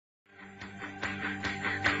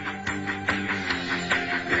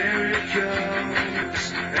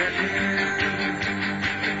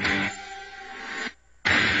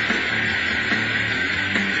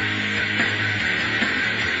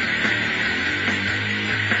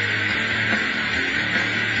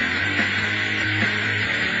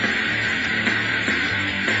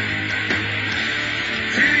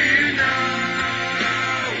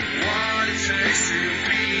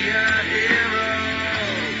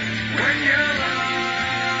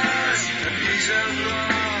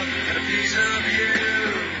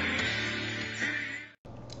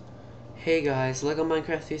Hey guys, Lego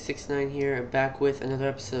Minecraft 369 here, back with another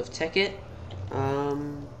episode of Tekkit.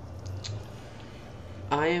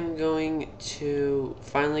 I am going to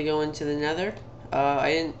finally go into the nether.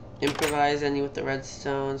 I didn't improvise any with the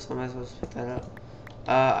redstone, so I might as well just pick that up.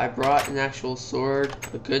 I brought an actual sword,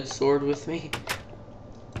 a good sword with me.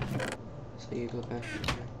 So you go back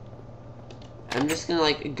here. I'm just gonna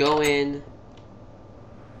like go in,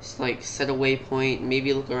 just like set a waypoint,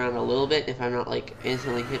 maybe look around a little bit if I'm not like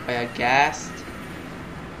instantly hit by a ghast.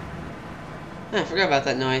 I forgot about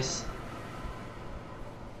that noise.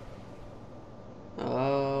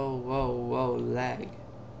 Oh, whoa, lag.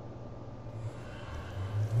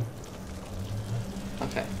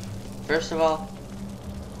 Okay. First of all,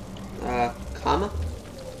 comma?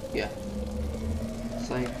 Yeah. It's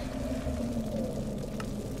like...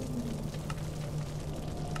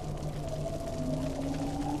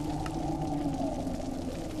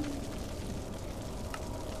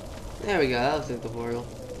 There we go, that looks like the portal.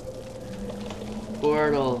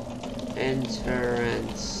 Portal.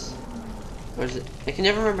 Entrance. Or is it? I can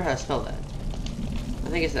never remember how to spell that. I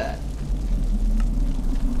think it's that.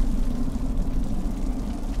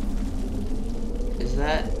 Is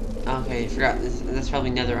that? Okay, I forgot. That's probably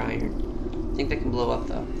nether iron. I think that can blow up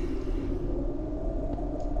though.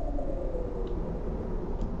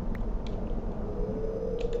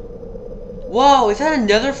 Whoa, is that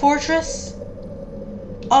another fortress?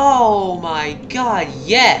 Oh my god,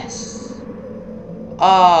 yes!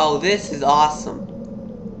 Oh, this is awesome.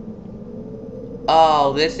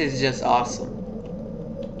 Oh, this is just awesome.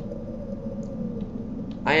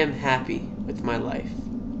 I am happy with my life.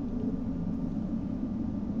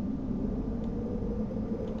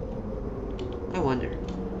 I wonder.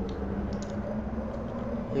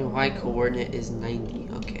 The Y coordinate is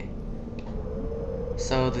 90. Okay.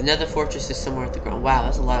 So the nether fortress is somewhere at the ground. Wow,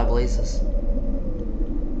 that's a lot of blazes.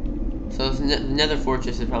 So the nether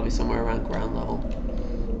fortress is probably somewhere around ground level.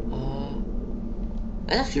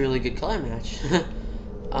 That's actually a really good color match.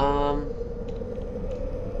 I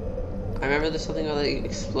remember there's something about like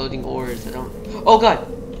exploding ores. I don't. Oh god!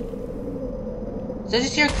 Did I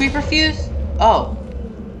just hear a creeper fuse? Oh.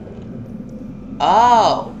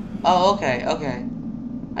 Oh. Oh, okay, okay.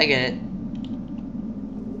 I get it.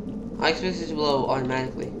 I expect it to blow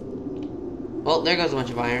automatically. Well, there goes a bunch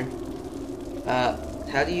of iron.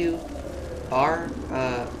 How do you... R?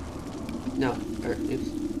 No. Oops.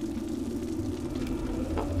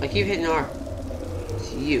 Oh, I keep hitting R.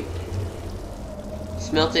 It's you.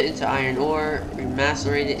 Smelt it into iron ore,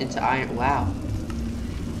 remacerate it into iron. Wow.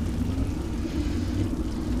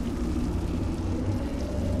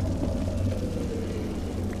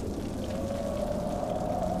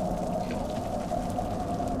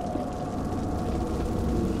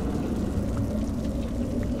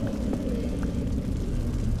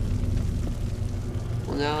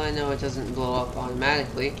 Well, now I know it doesn't blow up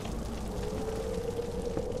automatically.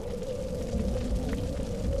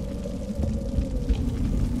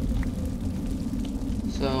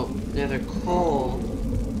 So, nether coal.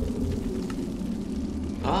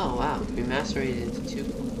 Oh, wow. We macerated into 2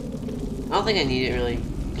 coal. I don't think I need it really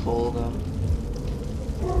coal, though.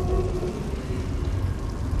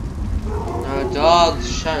 No, dogs,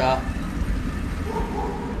 shut up.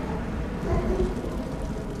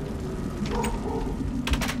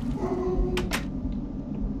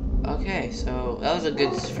 Okay, so that was a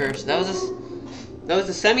good first. That was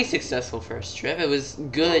a semi-successful first trip. It was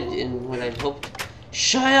good in what I'd hoped.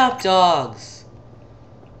 Shut up, dogs!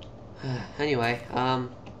 Anyway,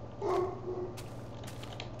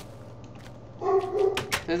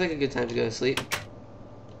 seems like a good time to go to sleep.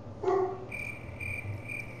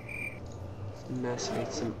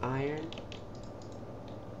 Macerate some iron.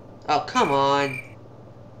 Oh, come on!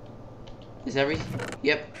 Is everything?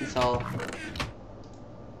 Yep, it's all.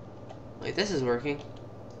 Wait, this is working.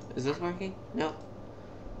 Is this working? No.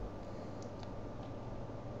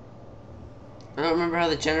 I don't remember how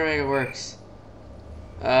the generator works.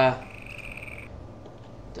 Do I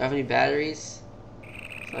have any batteries?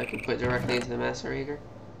 So I can put directly into the macerator?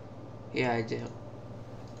 Yeah, I do.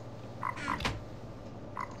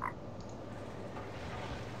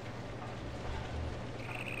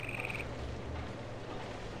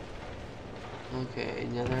 Okay,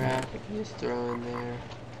 nether rack I can just throw in there.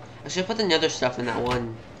 I should put the nether stuff in that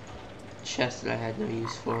one chest that I had no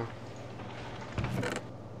use for.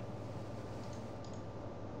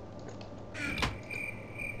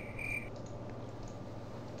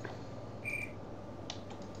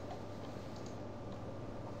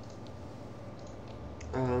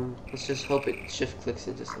 Let's just hope it shift clicks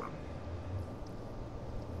into something.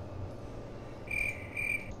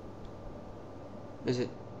 Is it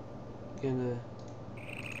gonna...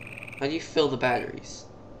 How do you fill the batteries?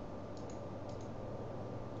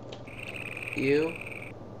 You?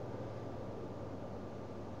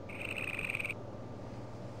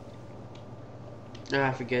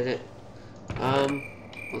 Ah, forget it.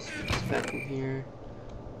 Let's put this back in here.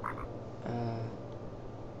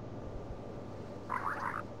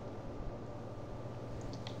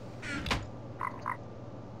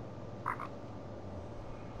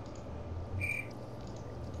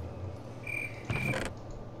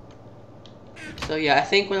 So yeah, I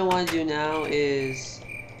think what I want to do now is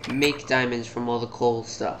make diamonds from all the coal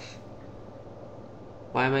stuff.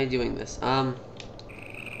 Why am I doing this?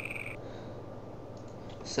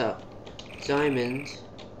 So, diamond.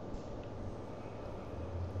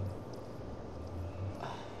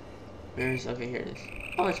 Where's, okay, here it is.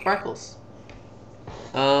 Oh, it sparkles.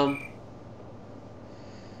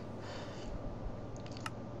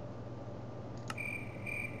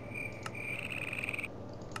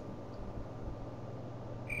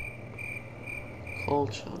 Coal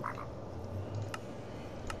chunk.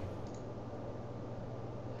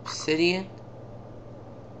 Obsidian.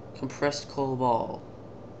 Compressed coal ball.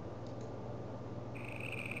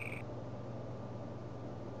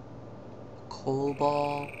 Coal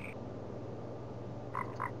ball.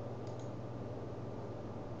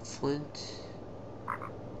 Flint.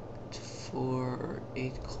 4 or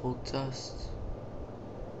 8 coal dust.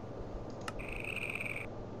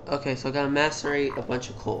 Okay, so I gotta macerate a bunch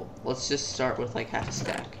of coal. Let's just start with like half a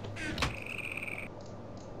stack.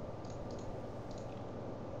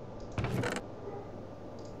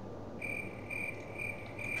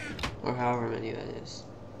 Or however many that is.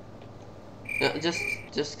 No,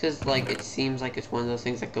 just cause like it seems like it's one of those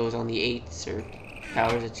things that goes on the 8s or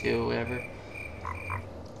powers of 2 or whatever.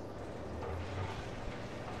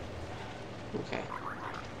 Okay.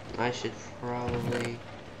 I should probably...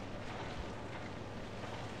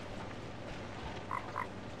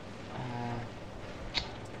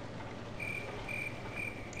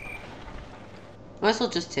 might as well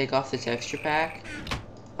just take off the texture pack,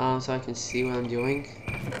 so I can see what I'm doing.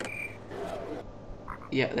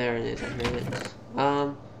 Yeah, there it is, I heard it.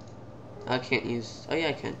 I can't use... oh yeah,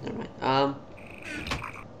 I can, never mind.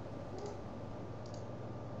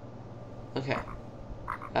 Okay.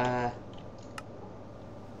 Oh,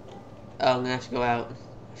 I'm gonna have to go out.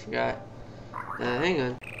 I forgot. Hang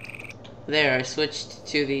on. There, I switched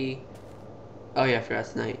to the... oh yeah, I forgot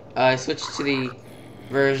tonight. I switched to the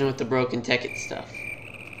version with the broken Tekkit stuff.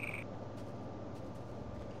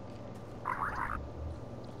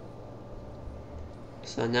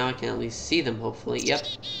 So now I can at least see them, hopefully. Yep.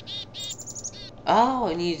 Oh,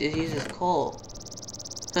 it uses coal.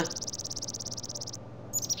 Huh.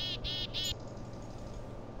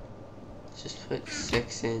 Let's just put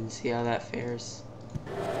 6 in, see how that fares.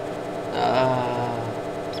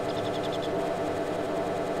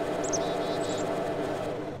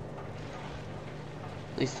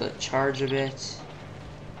 At least let it charge a bit.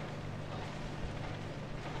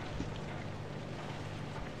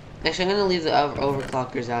 Actually, I'm gonna leave the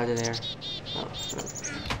overclockers out of there. Oh,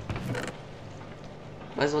 no.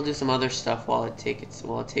 Might as well do some other stuff while it takes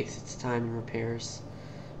its time and repairs.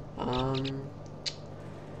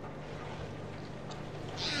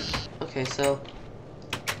 Okay, so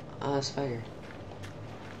spider.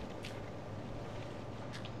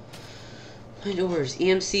 My doors,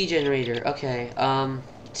 EMC generator. Okay,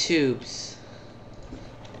 tubes.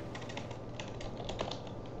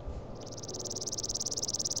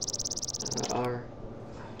 Are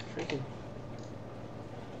freaking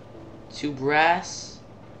 2 brass,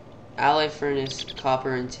 alloy furnace,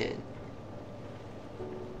 copper, and tin.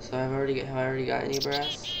 So have I already got any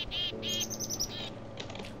brass?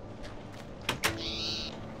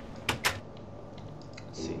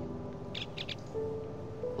 Let's see.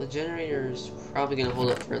 Well, the generator is probably gonna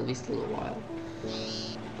hold up for at least a little while.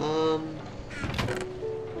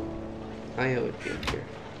 I would be up here.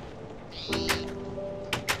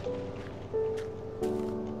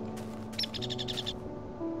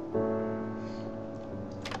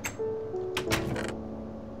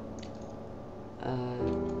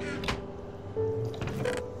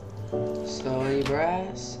 So any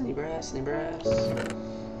brass? Any brass? Any brass?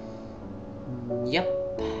 Yep.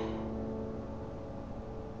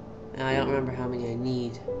 Now I don't remember how many I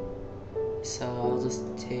need. So I'll just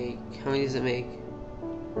take... how many does it make?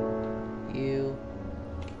 You...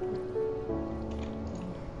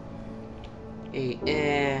 8.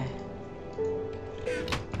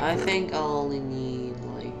 I think I'll only need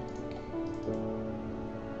like...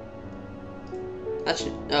 that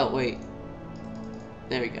should... oh wait.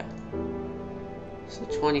 There we go. So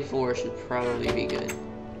 24 should probably be good.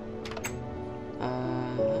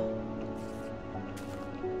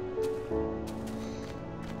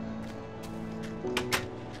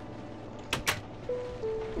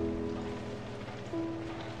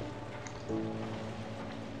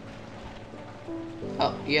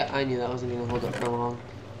 Yeah, I knew that wasn't gonna hold up for long.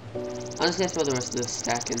 I'm just gonna throw the rest of this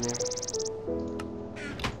stack in there.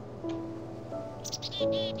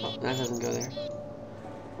 Oh, that doesn't go there.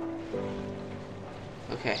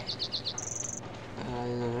 Okay.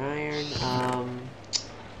 Another iron.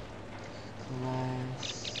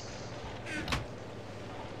 Glass.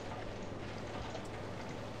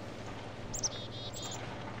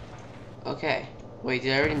 Okay. Wait,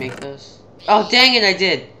 did I already make those? Oh, dang it, I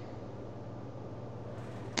did!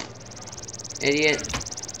 Idiot.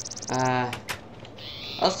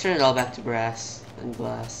 Let's turn it all back to brass and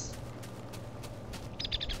glass.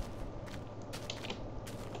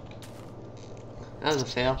 That was a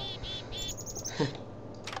fail.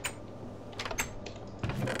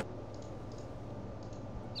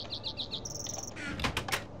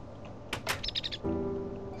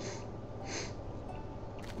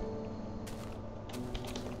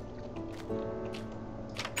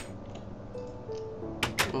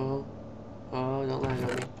 Oh, don't land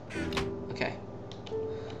on me. Okay.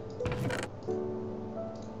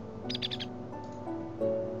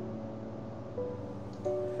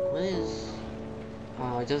 What is...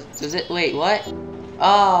 Oh, does it... Wait, what?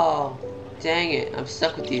 Oh, dang it. I'm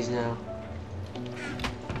stuck with these now.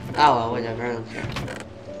 Oh, well, whatever. I don't care.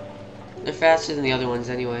 They're faster than the other ones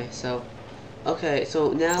anyway, so... Okay,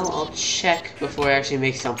 so now I'll check before I actually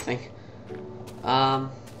make something.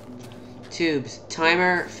 Tubes.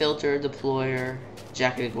 Timer, filter, deployer,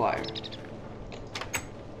 jacketed wire.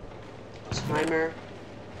 Timer.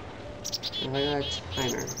 Have I got a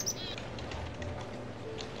timer?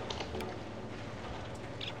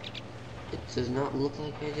 It does not look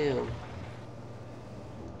like I do.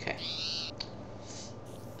 Okay.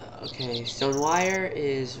 Okay, stone wire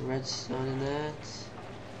is redstone in that.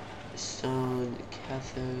 Stone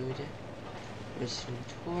cathode. Redstone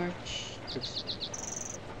torch.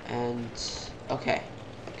 And okay,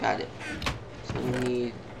 got it. So we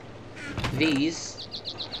need these.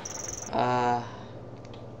 Like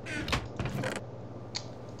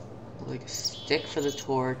a stick for the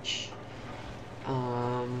torch.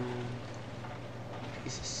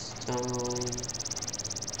 Piece of stone.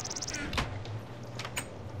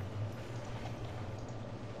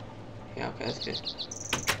 Yeah, okay, that's good.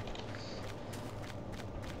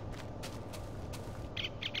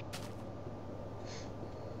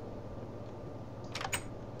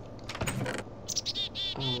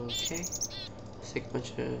 Okay, let's take a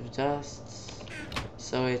bunch of dusts.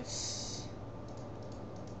 So it's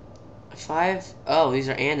 5. Oh, these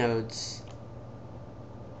are anodes.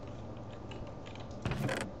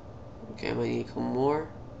 Okay, I might need a couple more.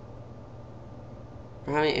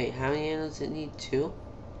 Or how many anodes does it need? 2?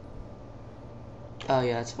 Oh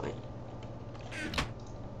yeah, that's fine.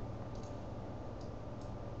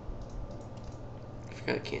 I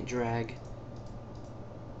forgot I can't drag.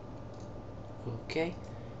 Okay.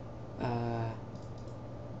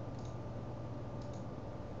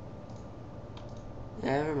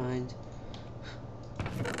 Never mind.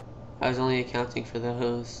 I was only accounting for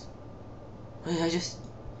those. I just...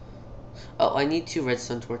 Oh, I need 2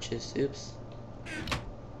 redstone torches. Oops.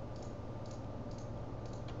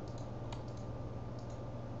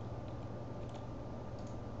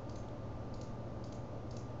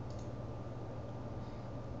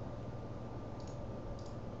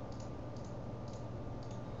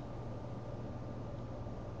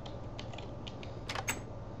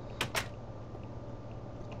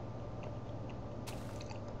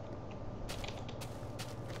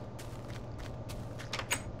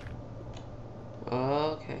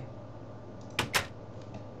 Okay.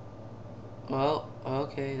 Well,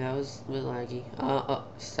 okay, that was a bit laggy.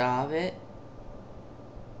 Stop it.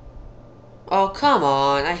 Oh, come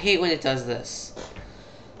on. I hate when it does this.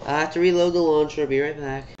 I have to reload the launcher. Be right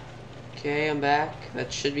back. Okay, I'm back.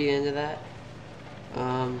 That should be the end of that.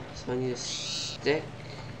 So I need a stick.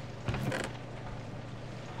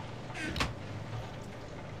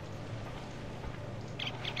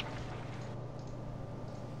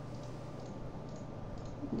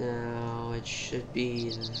 Now it should be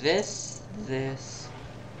this, and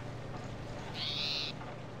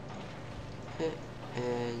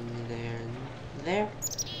there,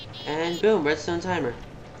 and boom, redstone timer.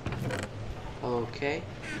 Okay,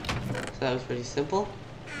 so that was pretty simple.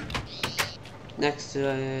 Next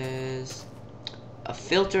is a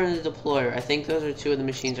filter and a deployer. I think those are 2 of the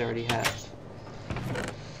machines I already have.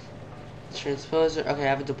 Transposer. Okay, I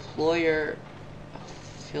have a deployer, a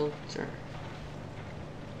filter.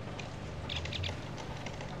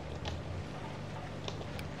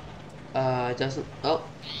 It doesn't. Oh.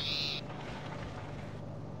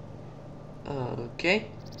 Okay.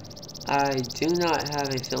 I do not have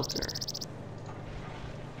a filter.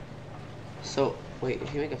 So, wait,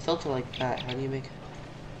 if you make a filter like that, how do you make...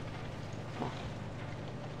 Oh,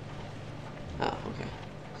 oh okay.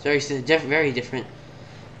 It's very different.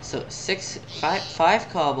 So, five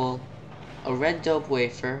cobble, a red dope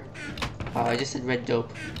wafer. Oh, I just said red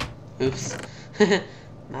dope. Oops.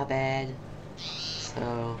 My bad.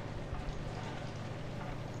 So,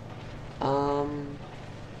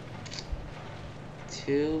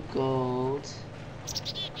 2 gold.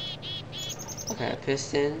 Okay, a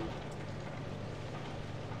piston.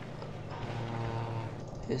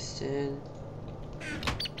 Piston.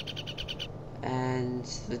 And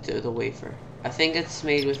the wafer. I think it's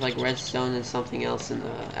made with like redstone and something else in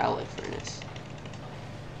the outlet furnace.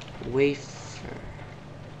 Wafer.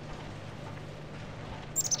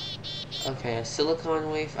 Okay, a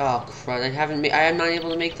silicon wafer. Oh crud! I am not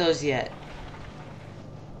able to make those yet.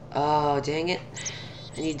 Oh dang it!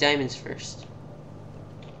 I need diamonds first.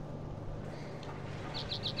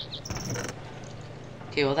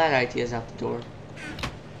 Okay, well that idea is out the door.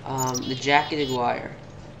 The jacketed wire.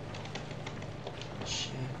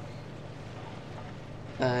 Check.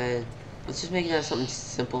 Let's just make it out of something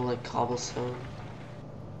simple like cobblestone.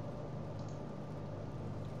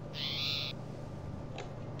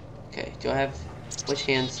 Okay, which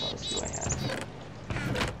hand saws do I have?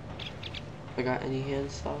 I got any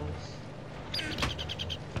hand saws?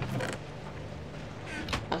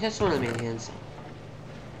 I guess one of my hand saws.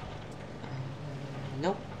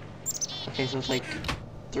 Nope. Okay, so it's like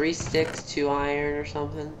 3 sticks, 2 iron or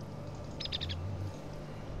something.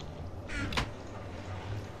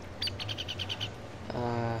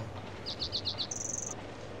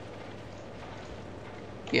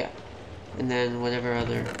 Yeah. And then whatever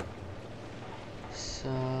other. So.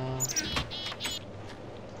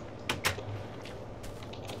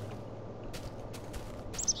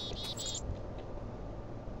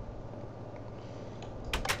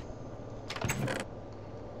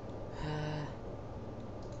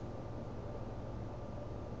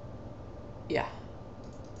 Yeah.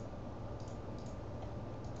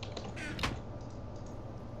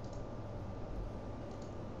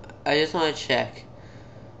 I just want to check.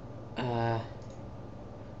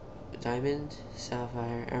 Diamond,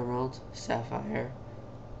 sapphire, emerald, sapphire.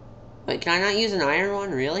 Wait, can I not use an iron one?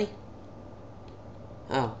 Really?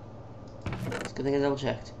 Oh. It's a good thing I double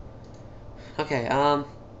checked. Okay, I'll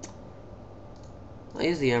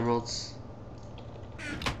use the emeralds.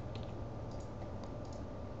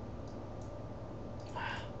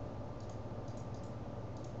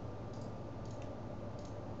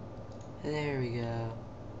 There we go.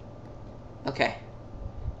 Okay.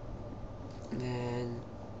 And then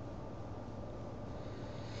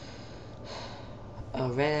a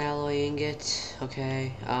red alloy ingot.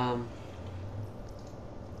 Okay.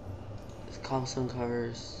 Cobblestone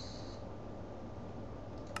covers.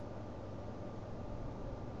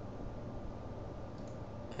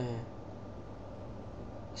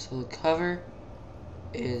 So the cover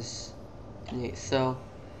is so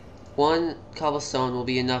 1 cobblestone will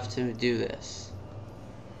be enough to do this.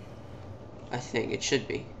 I think it should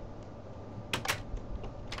be.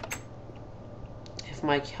 If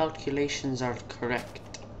my calculations are correct.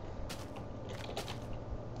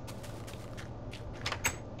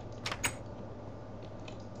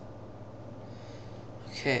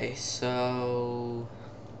 Okay, so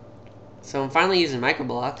I'm finally using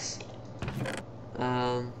microblocks.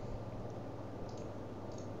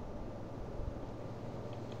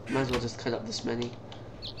 Might as well just cut up this many.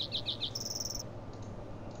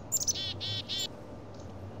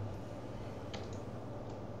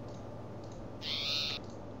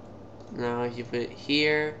 Now if you put it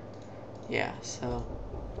here, yeah, so.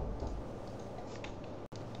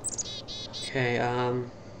 Okay,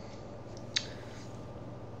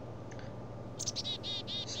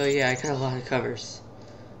 so yeah, I got a lot of covers.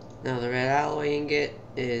 Now the red alloy ingot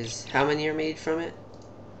is, how many are made from it?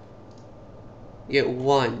 You get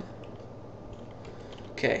 1.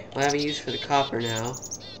 Okay, well, I have a use for the copper now.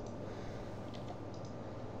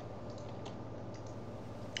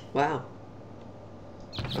 Wow.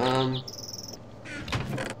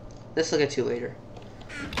 This I'll get to later.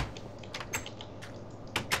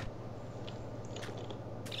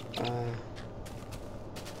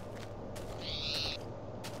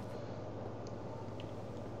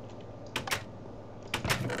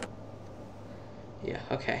 Yeah,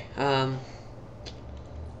 okay.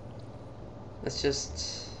 Let's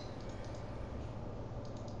just...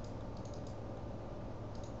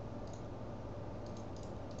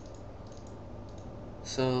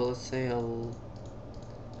 So, let's say I'll...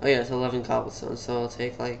 Oh yeah, it's 11 cobblestone, so I'll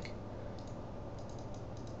take like...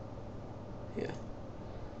 Yeah.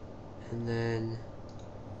 And then...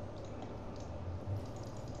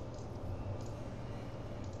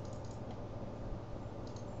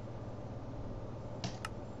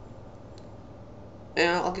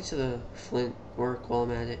 And I'll get to the flint work while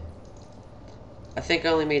I'm at it. I think I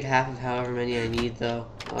only made half of however many I need, though.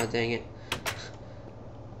 Oh, dang it.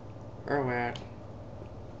 Where we're at.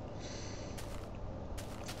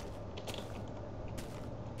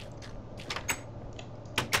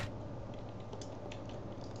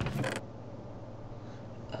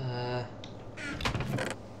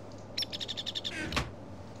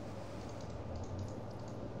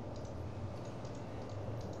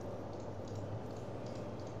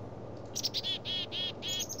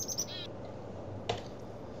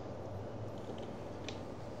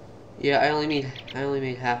 Yeah, I only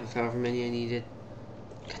made half of however many I needed.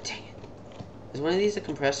 God dang it. Is one of these a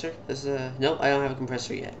compressor? Nope, I don't have a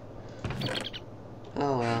compressor yet.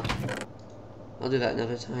 Oh well. I'll do that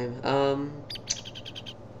another time. Oh.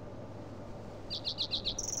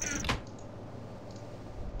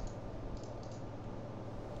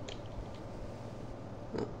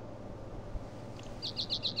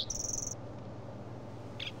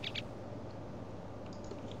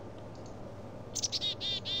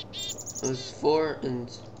 It was 4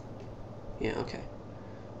 and... yeah, okay.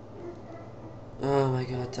 Oh my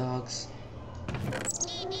god, dogs.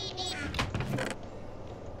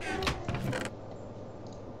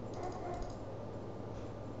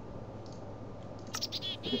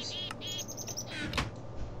 Oops.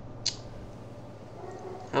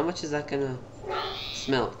 How much is that gonna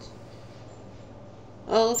smelt?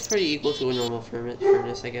 Oh, it looks pretty equal to a normal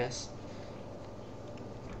furnace, I guess.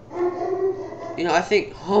 You know, I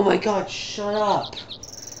think... oh my god, shut up!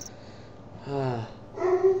 Oh,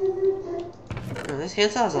 this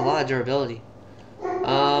handsaw has a lot of durability.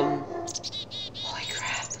 Holy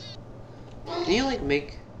crap. Can you, like,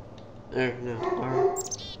 make... or, no, or...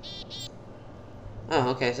 oh,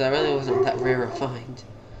 okay, so that really wasn't that rare a find.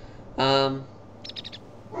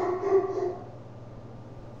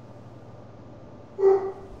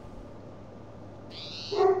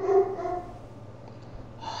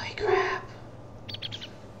 Holy crap.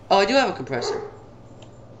 Oh, I do have a compressor.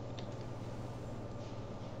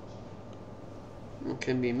 It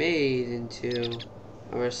can be made into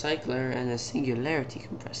a recycler and a singularity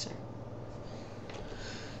compressor.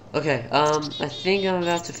 Okay, I think I'm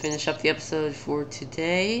about to finish up the episode for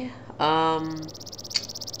today.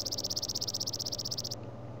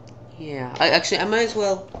 Yeah, I might as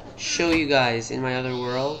well show you guys in my other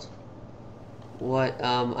world what,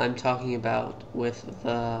 I'm talking about with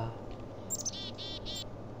the...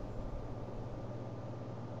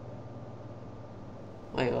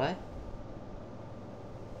 wait, what?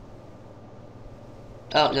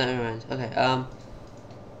 Oh, no, never mind. Okay,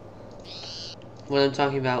 what I'm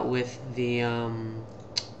talking about with the,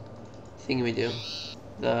 thingamajig,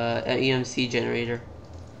 the EMC generator.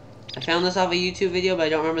 I found this off a YouTube video, but I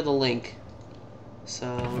don't remember the link. So,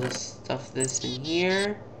 I'll just stuff this in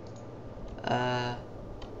here.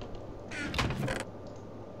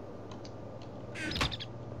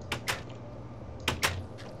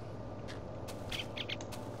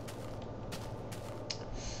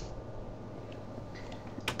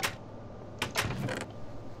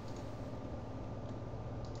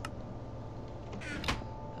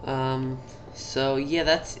 So yeah,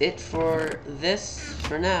 that's it for this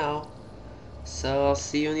for now. So I'll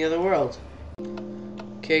see you in the other world.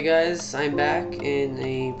 Okay guys, I'm back in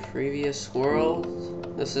a previous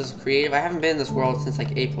world. This is creative. I haven't been in this world since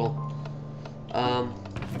like April.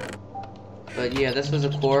 But yeah, this was a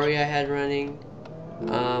quarry I had running. It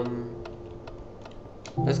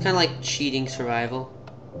was kind of like cheating survival.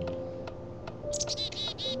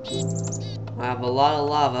 I have a lot of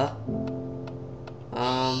lava.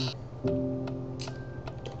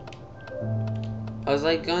 I was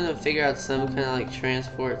like going to figure out some kind of like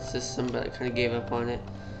transport system, but I kind of gave up on it.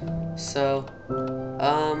 So,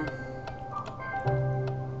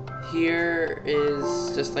 here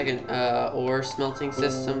is just like an ore smelting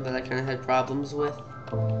system that I kind of had problems with.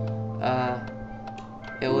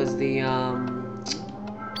 It was the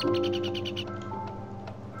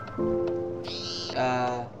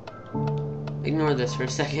ignore this for a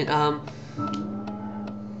second.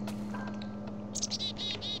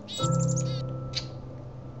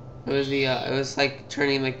 It was the it was like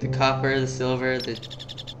turning like the copper, the silver, the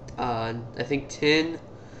I think tin,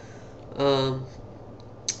 and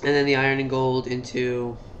then the iron and gold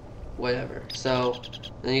into whatever. So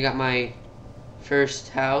then you got my first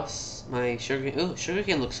house, my sugarcane. Ooh,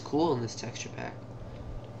 sugarcane looks cool in this texture pack.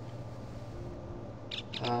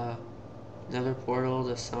 Another portal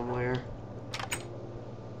to somewhere.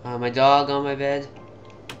 My dog on my bed.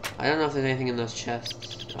 I don't know if there's anything in those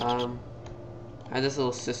chests. I have this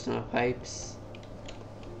little system of pipes.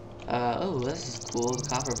 Oh, this is cool, the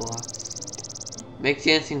copper blocks. Make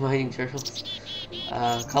dancing mining turtles.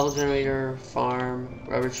 Cobble generator, farm,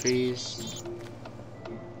 rubber trees.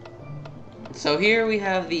 So here we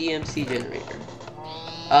have the EMC generator.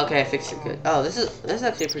 Okay, I fixed it good. Oh, that's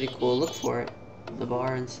actually pretty cool. Look for it. The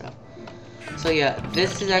bar and stuff. So yeah,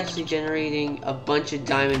 this is actually generating a bunch of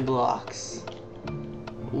diamond blocks.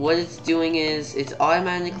 What it's doing is it's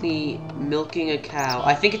automatically milking a cow.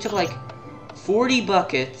 I think it took like 40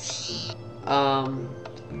 buckets. And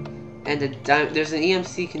there's an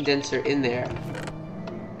EMC condenser in there.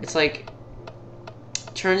 It's like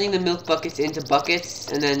turning the milk buckets into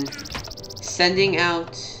buckets and then sending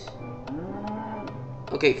out.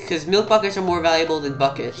 Okay, because milk buckets are more valuable than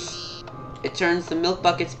buckets. It turns the milk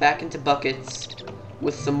buckets back into buckets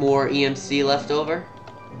with some more EMC left over.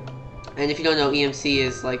 And if you don't know, EMC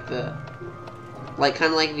is like the, kind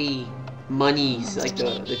of like the monies, like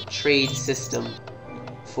the trade system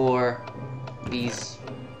for these,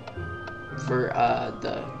 for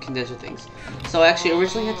the condenser things. So I actually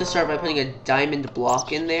originally had to start by putting a diamond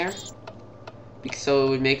block in there, so it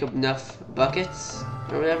would make enough buckets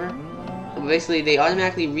or whatever. And basically, they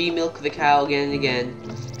automatically remilk the cow again and again,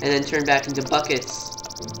 and then turn back into buckets.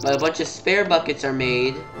 But a bunch of spare buckets are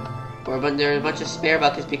made, or there are a bunch of spare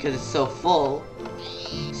buckets because it's so full,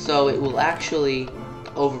 so it will actually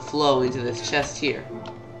overflow into this chest here.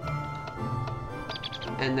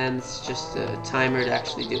 And then it's just a timer to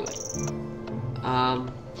actually do it. I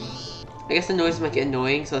guess the noise might get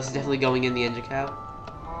annoying, so it's definitely going in the ender cow.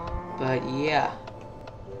 But yeah.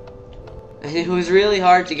 And it was really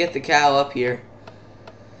hard to get the cow up here.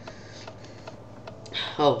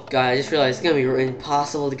 Oh god, I just realized it's gonna be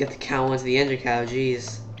impossible to get the cow onto the ender cow,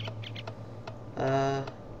 jeez.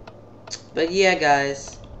 But yeah,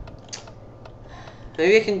 guys.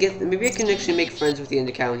 Maybe I can actually make friends with the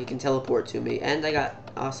ender cow and he can teleport to me. And I got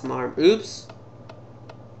awesome arm. Oops.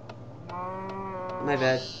 My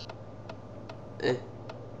bad. I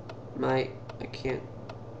can't.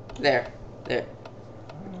 There.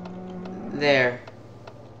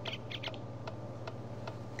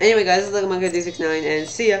 Anyway, guys, this is LegoMonkey 369 and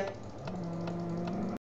see ya.